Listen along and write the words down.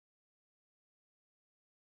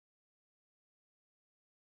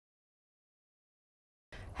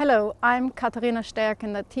Hello, I'm Katharina Stärk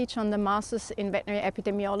and I teach on the Masters in Veterinary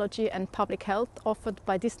Epidemiology and Public Health offered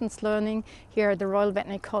by distance learning here at the Royal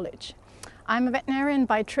Veterinary College. I'm a veterinarian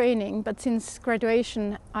by training, but since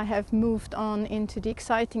graduation I have moved on into the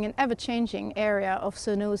exciting and ever-changing area of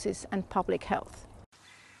zoonosis and public health.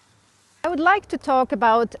 I would like to talk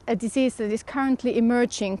about a disease that is currently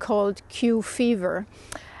emerging called Q fever.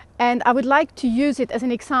 And I would like to use it as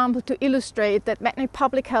an example to illustrate that veterinary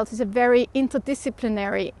public health is a very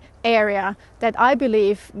interdisciplinary area that I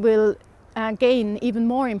believe will gain even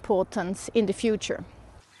more importance in the future.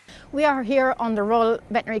 We are here on the Royal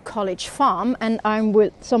Veterinary College farm and I'm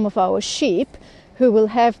with some of our sheep who will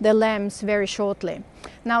have their lambs very shortly.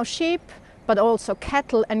 Now sheep, but also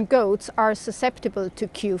cattle and goats are susceptible to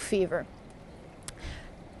Q fever.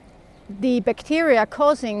 The bacteria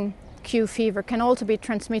causing Q fever can also be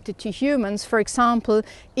transmitted to humans, for example,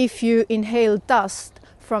 if you inhale dust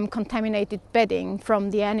from contaminated bedding from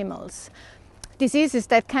the animals. Diseases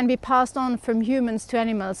that can be passed on from humans to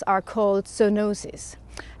animals are called zoonoses.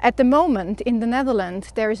 At the moment in the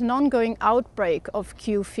Netherlands there is an ongoing outbreak of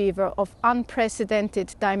Q fever of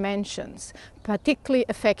unprecedented dimensions, particularly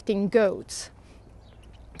affecting goats.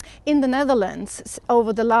 In the Netherlands,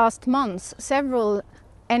 over the last months, several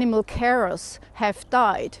animal carers have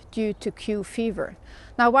died due to Q fever.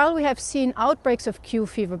 Now, while we have seen outbreaks of Q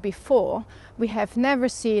fever before, we have never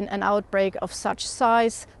seen an outbreak of such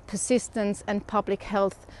size, persistence and public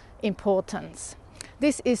health importance.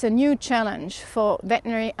 This is a new challenge for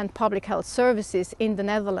veterinary and public health services in the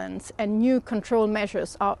Netherlands, and new control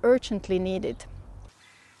measures are urgently needed.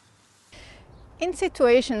 In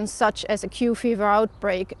situations such as a Q fever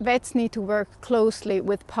outbreak, vets need to work closely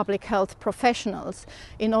with public health professionals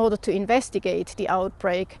in order to investigate the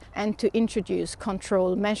outbreak and to introduce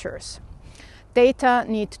control measures. Data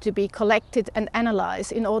need to be collected and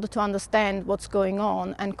analyzed in order to understand what's going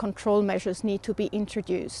on, and control measures need to be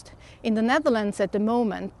introduced. In the Netherlands at the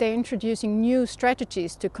moment, they're introducing new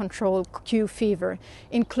strategies to control Q fever,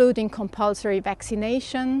 including compulsory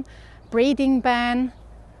vaccination, breeding ban,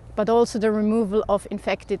 but also the removal of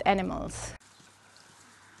infected animals.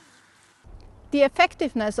 The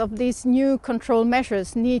effectiveness of these new control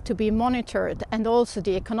measures need to be monitored, and also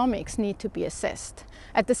the economics need to be assessed.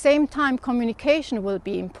 At the same time, communication will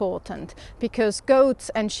be important because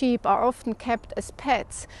goats and sheep are often kept as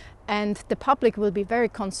pets, and the public will be very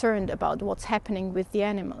concerned about what's happening with the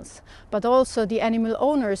animals. But also the animal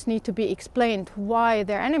owners need to be explained why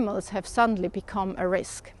their animals have suddenly become a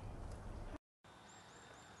risk.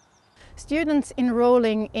 Students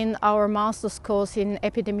enrolling in our master's course in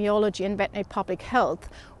epidemiology and veterinary public health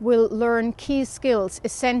will learn key skills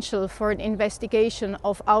essential for an investigation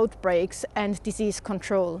of outbreaks and disease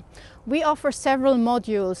control. We offer several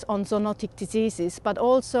modules on zoonotic diseases, but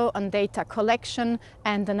also on data collection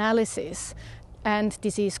and analysis and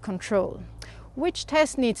disease control. Which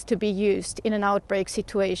test needs to be used in an outbreak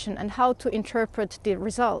situation and how to interpret the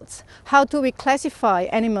results? How do we classify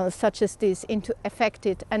animals such as this into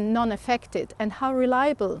affected and non-affected, and how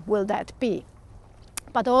reliable will that be?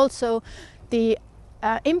 But also the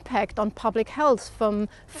impact on public health from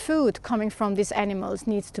food coming from these animals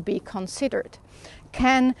needs to be considered.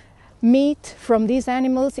 Can meat from these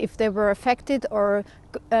animals, if they were affected, or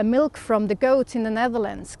milk from the goats in the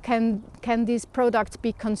Netherlands, can these products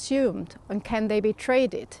be consumed and can they be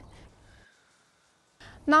traded?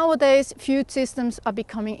 Nowadays, food systems are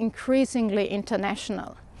becoming increasingly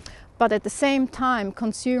international, but at the same time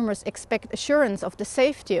consumers expect assurance of the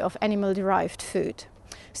safety of animal-derived food.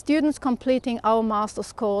 Students completing our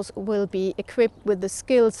master's course will be equipped with the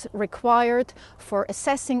skills required for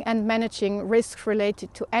assessing and managing risks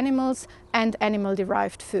related to animals and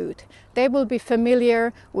animal-derived food. They will be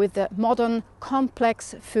familiar with the modern,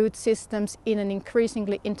 complex food systems in an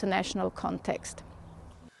increasingly international context.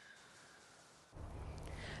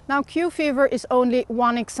 Now, Q fever is only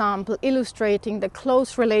one example illustrating the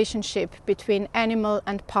close relationship between animal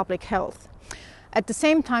and public health. At the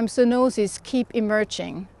same time, zoonoses keep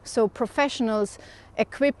emerging, so professionals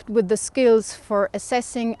equipped with the skills for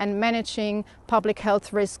assessing and managing public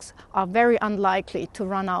health risks are very unlikely to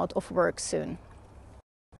run out of work soon.